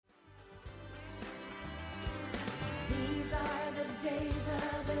days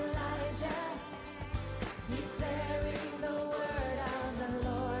of Elijah, declaring the word of the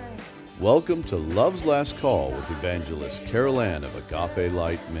Lord. Welcome to Love's Last Call with Evangelist Carol Ann of Agape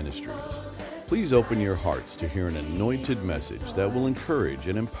Light Ministries. Please open your hearts to hear an anointed message that will encourage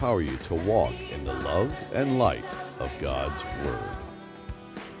and empower you to walk in the love and light of God's Word.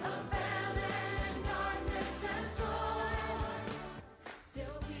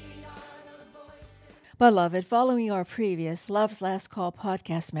 Beloved, following our previous Love's Last Call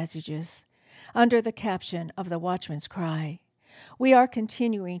podcast messages, under the caption of the Watchman's Cry, we are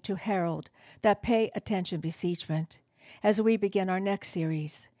continuing to herald that pay attention beseechment as we begin our next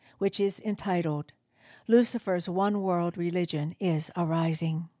series, which is entitled, Lucifer's One World Religion is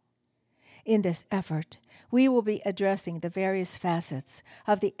Arising. In this effort, we will be addressing the various facets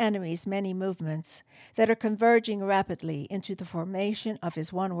of the enemy's many movements that are converging rapidly into the formation of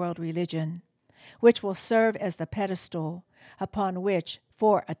his one world religion, which will serve as the pedestal upon which,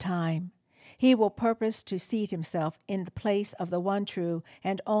 for a time, he will purpose to seat himself in the place of the one true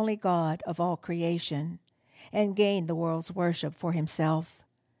and only God of all creation, and gain the world's worship for himself.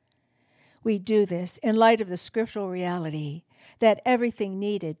 We do this in light of the scriptural reality that everything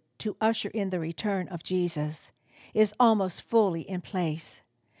needed to usher in the return of Jesus is almost fully in place,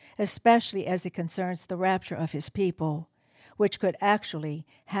 especially as it concerns the rapture of his people, which could actually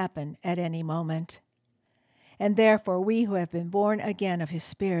happen at any moment. And therefore we who have been born again of his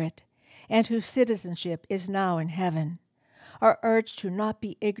Spirit, and whose citizenship is now in heaven, are urged to not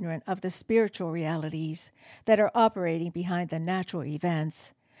be ignorant of the spiritual realities that are operating behind the natural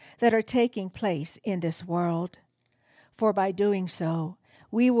events that are taking place in this world. For by doing so,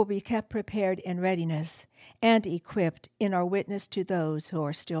 we will be kept prepared in readiness and equipped in our witness to those who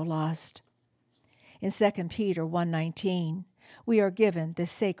are still lost. In 2 Peter 1:19, we are given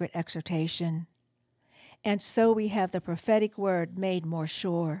this sacred exhortation. And so we have the prophetic word made more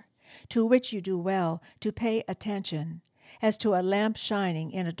sure, to which you do well to pay attention, as to a lamp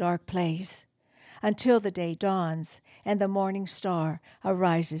shining in a dark place, until the day dawns and the morning star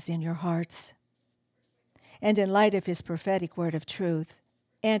arises in your hearts. And in light of his prophetic word of truth,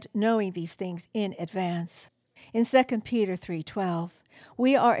 and knowing these things in advance, in 2 Peter 3:12,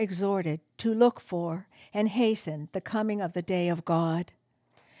 we are exhorted to look for and hasten the coming of the day of God.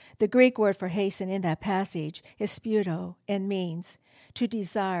 The Greek word for hasten in that passage is sputo and means to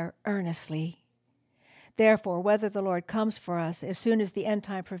desire earnestly. Therefore, whether the Lord comes for us as soon as the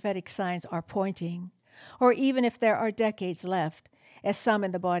end-time prophetic signs are pointing, or even if there are decades left, as some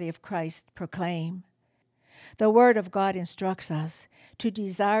in the body of Christ proclaim, the Word of God instructs us to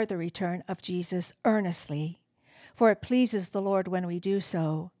desire the return of Jesus earnestly, for it pleases the Lord when we do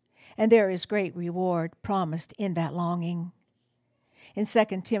so, and there is great reward promised in that longing. In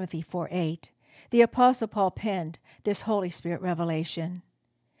 2 Timothy 4:8, the Apostle Paul penned this Holy Spirit revelation.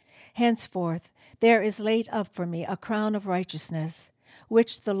 Henceforth there is laid up for me a crown of righteousness,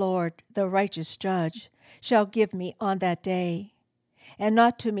 which the Lord, the righteous judge, shall give me on that day, and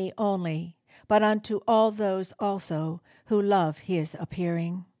not to me only, but unto all those also who love his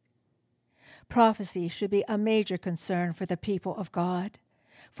appearing. Prophecy should be a major concern for the people of God,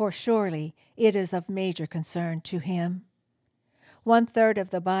 for surely it is of major concern to him. 1/3 of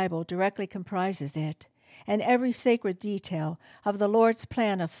the Bible directly comprises it, and every sacred detail of the Lord's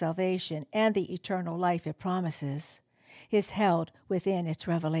plan of salvation and the eternal life it promises is held within its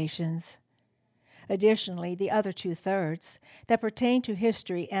revelations. Additionally, the other 2/3 that pertain to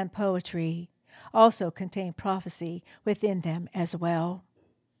history and poetry also contain prophecy within them as well.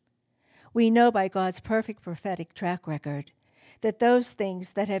 We know by God's perfect prophetic track record that those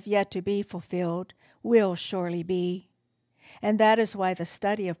things that have yet to be fulfilled will surely be, and that is why the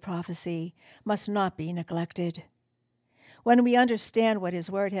study of prophecy must not be neglected. When we understand what his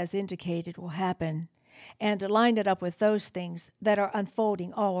word has indicated will happen, and line it up with those things that are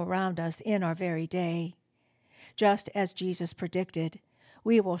unfolding all around us in our very day, just as Jesus predicted,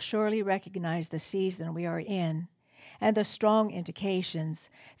 we will surely recognize the season we are in and the strong indications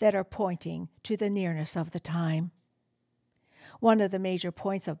that are pointing to the nearness of the time. One of the major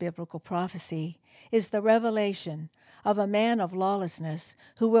points of biblical prophecy is the revelation of a man of lawlessness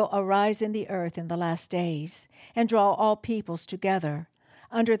who will arise in the earth in the last days and draw all peoples together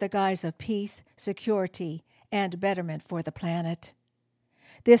under the guise of peace, security, and betterment for the planet.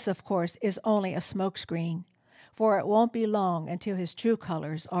 This, of course, is only a smokescreen, for it won't be long until his true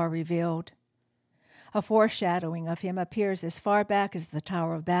colors are revealed. A foreshadowing of him appears as far back as the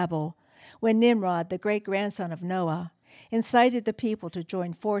Tower of Babel, when Nimrod, the great-grandson of Noah, incited the people to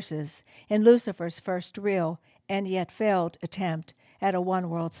join forces in Lucifer's first real and yet failed attempt at a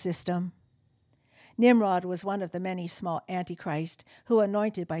one-world system. Nimrod was one of the many small antichrists who,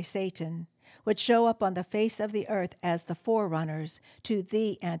 anointed by Satan, would show up on the face of the earth as the forerunners to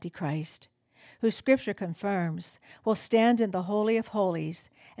the Antichrist, who Scripture confirms will stand in the Holy of Holies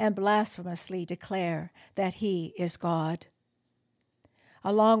and blasphemously declare that he is God.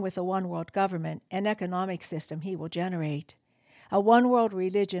 Along with the one-world government and economic system he will generate, a one-world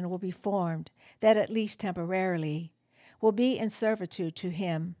religion will be formed that, at least temporarily, will be in servitude to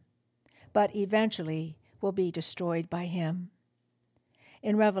him, but eventually will be destroyed by him.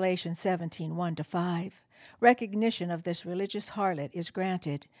 In Revelation 17, 1-5, recognition of this religious harlot is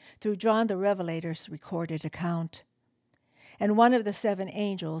granted through John the Revelator's recorded account. And one of the 7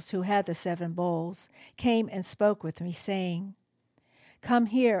 angels who had the 7 bowls came and spoke with me, saying, "Come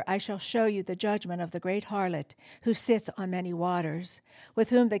here, I shall show you the judgment of the great harlot who sits on many waters, with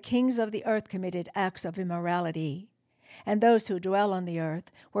whom the kings of the earth committed acts of immorality, and those who dwell on the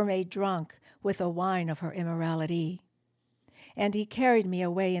earth were made drunk with the wine of her immorality." And he carried me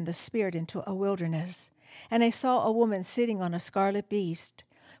away in the spirit into a wilderness, and I saw a woman sitting on a scarlet beast,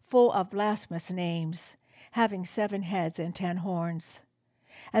 full of blasphemous names, having 7 heads and 10 horns.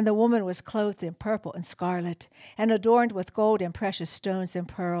 And the woman was clothed in purple and scarlet, and adorned with gold and precious stones and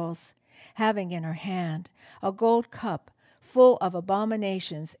pearls, having in her hand a gold cup full of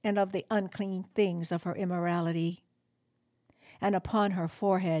abominations and of the unclean things of her immorality. And upon her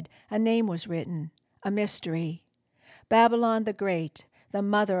forehead a name was written, a mystery, Babylon the Great, the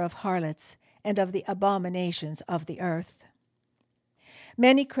mother of harlots and of the abominations of the earth.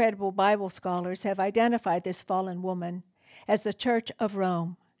 Many credible Bible scholars have identified this fallen woman as the Church of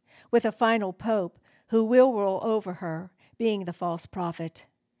Rome, with a final pope who will rule over her, being the false prophet.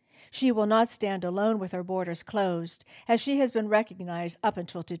 She will not stand alone with her borders closed, as she has been recognized up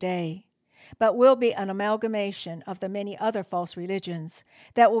until today, but will be an amalgamation of the many other false religions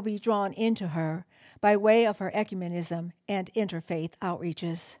that will be drawn into her by way of her ecumenism and interfaith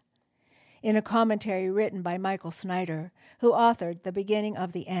outreaches. In a commentary written by Michael Snyder, who authored The Beginning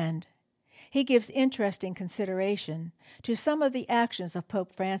of the End, he gives interesting consideration to some of the actions of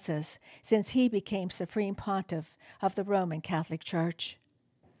Pope Francis since he became Supreme Pontiff of the Roman Catholic Church.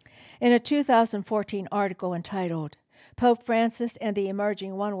 In a 2014 article entitled, Pope Francis and the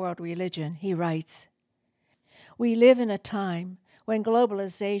Emerging One World Religion, he writes, "We live in a time when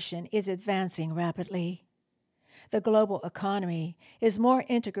globalization is advancing rapidly. The global economy is more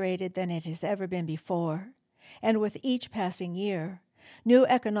integrated than it has ever been before, and with each passing year, new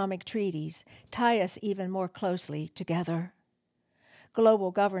economic treaties tie us even more closely together.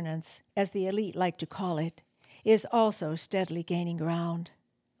 Global governance, as the elite like to call it, is also steadily gaining ground.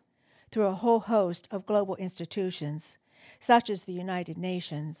 Through a whole host of global institutions, such as the United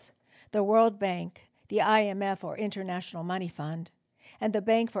Nations, the World Bank, the IMF or International Money Fund, and the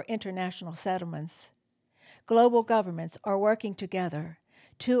Bank for International Settlements, global governments are working together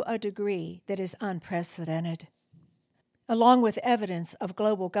to a degree that is unprecedented. Along with evidence of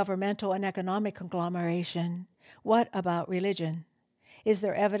global governmental and economic conglomeration, what about religion? Is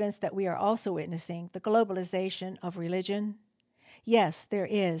there evidence that we are also witnessing the globalization of religion? Yes, there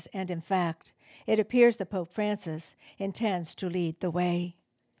is, and in fact, it appears that Pope Francis intends to lead the way.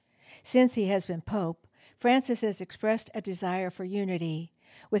 Since he has been Pope, Francis has expressed a desire for unity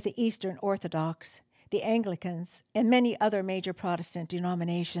with the Eastern Orthodox, the Anglicans, and many other major Protestant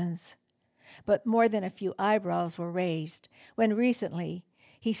denominations. But more than a few eyebrows were raised when recently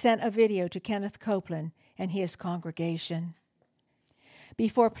he sent a video to Kenneth Copeland and his congregation.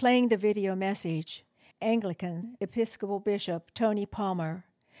 Before playing the video message, Anglican Episcopal Bishop Tony Palmer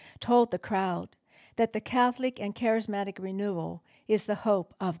told the crowd that the Catholic and charismatic renewal is the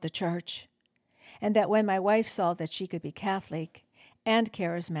hope of the church, and that when my wife saw that she could be Catholic and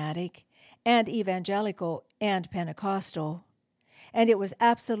charismatic and evangelical and Pentecostal, and it was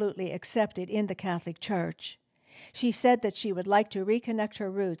absolutely accepted in the Catholic Church, she said that she would like to reconnect her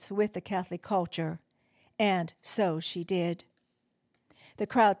roots with the Catholic culture, and so she did. The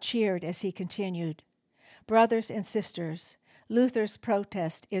crowd cheered as he continued, "Brothers and sisters, Luther's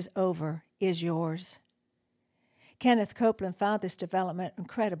protest is over, is yours." Kenneth Copeland found this development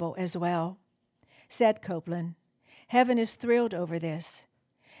incredible as well. Said Copeland, "Heaven is thrilled over this.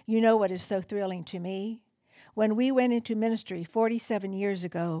 You know what is so thrilling to me? When we went into ministry 47 years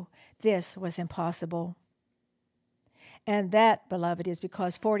ago, this was impossible." And that, beloved, is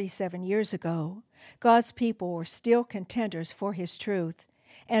because 47 years ago, God's people were still contenders for his truth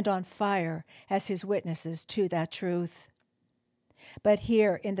and on fire as his witnesses to that truth. But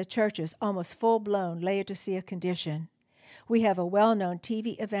here in the church's almost full-blown Laodicea condition, we have a well-known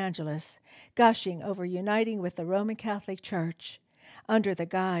TV evangelist gushing over uniting with the Roman Catholic Church, under the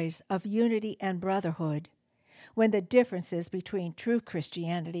guise of unity and brotherhood, when the differences between true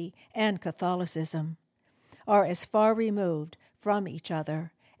Christianity and Catholicism are as far removed from each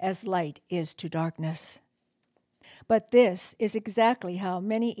other as light is to darkness. But this is exactly how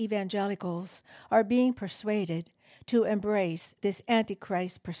many evangelicals are being persuaded to embrace this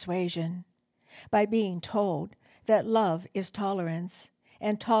Antichrist persuasion, by being told that love is tolerance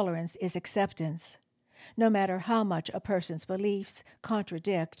and tolerance is acceptance, no matter how much a person's beliefs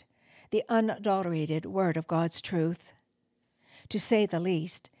contradict the unadulterated Word of God's truth. To say the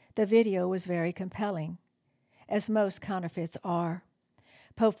least, the video was very compelling, as most counterfeits are.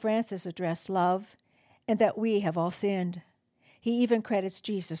 Pope Francis addressed love and that we have all sinned. He even credits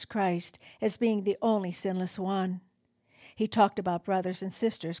Jesus Christ as being the only sinless one. He talked about brothers and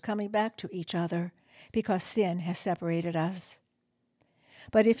sisters coming back to each other because sin has separated us.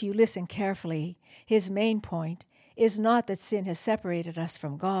 But if you listen carefully, his main point is not that sin has separated us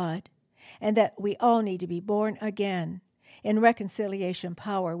from God, and that we all need to be born again in reconciliation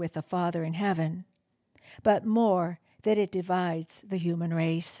power with the Father in heaven, but more that it divides the human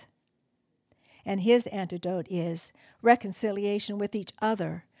race. And his antidote is reconciliation with each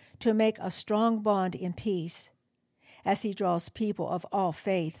other to make a strong bond in peace, as he draws people of all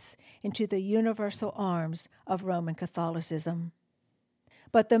faiths into the universal arms of Roman Catholicism.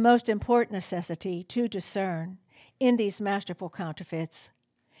 But the most important necessity to discern in these masterful counterfeits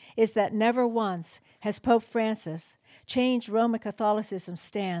is that never once has Pope Francis changed Roman Catholicism's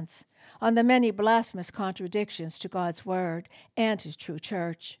stance on the many blasphemous contradictions to God's Word and His true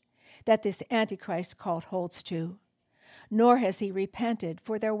church that this Antichrist cult holds to, nor has he repented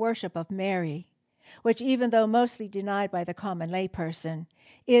for their worship of Mary, which, even though mostly denied by the common layperson,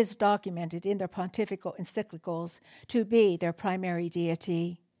 is documented in their pontifical encyclicals to be their primary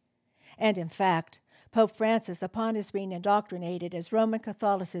deity. And in fact, Pope Francis, upon his being indoctrinated as Roman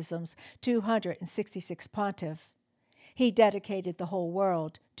Catholicism's 266th pontiff, he dedicated the whole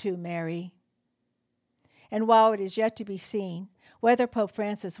world to Mary. And while it is yet to be seen whether Pope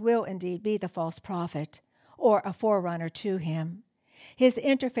Francis will indeed be the false prophet or a forerunner to him, his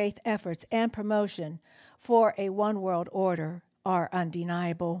interfaith efforts and promotion for a one-world order are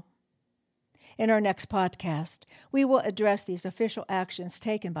undeniable. In our next podcast, we will address these official actions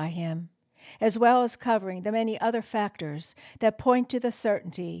taken by him, as well as covering the many other factors that point to the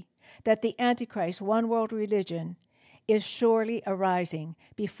certainty that the Antichrist one-world religion is surely arising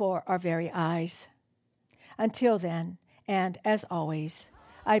before our very eyes. Until then, and as always,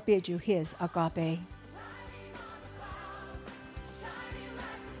 I bid you his agape.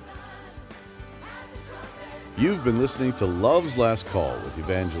 You've been listening to Love's Last Call with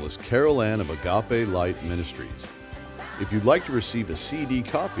evangelist Carol Ann of Agape Light Ministries. If you'd like to receive a CD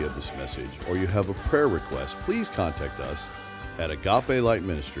copy of this message or you have a prayer request, please contact us at Agape Light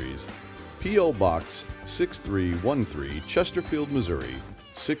Ministries, P.O. Box 6313, Chesterfield, Missouri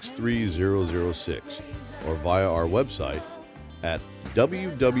 63006, or via our website at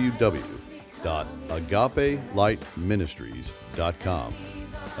www.agapelightministries.com.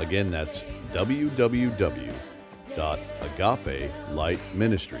 Again, that's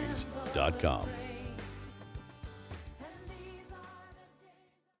www.agapelightministries.com.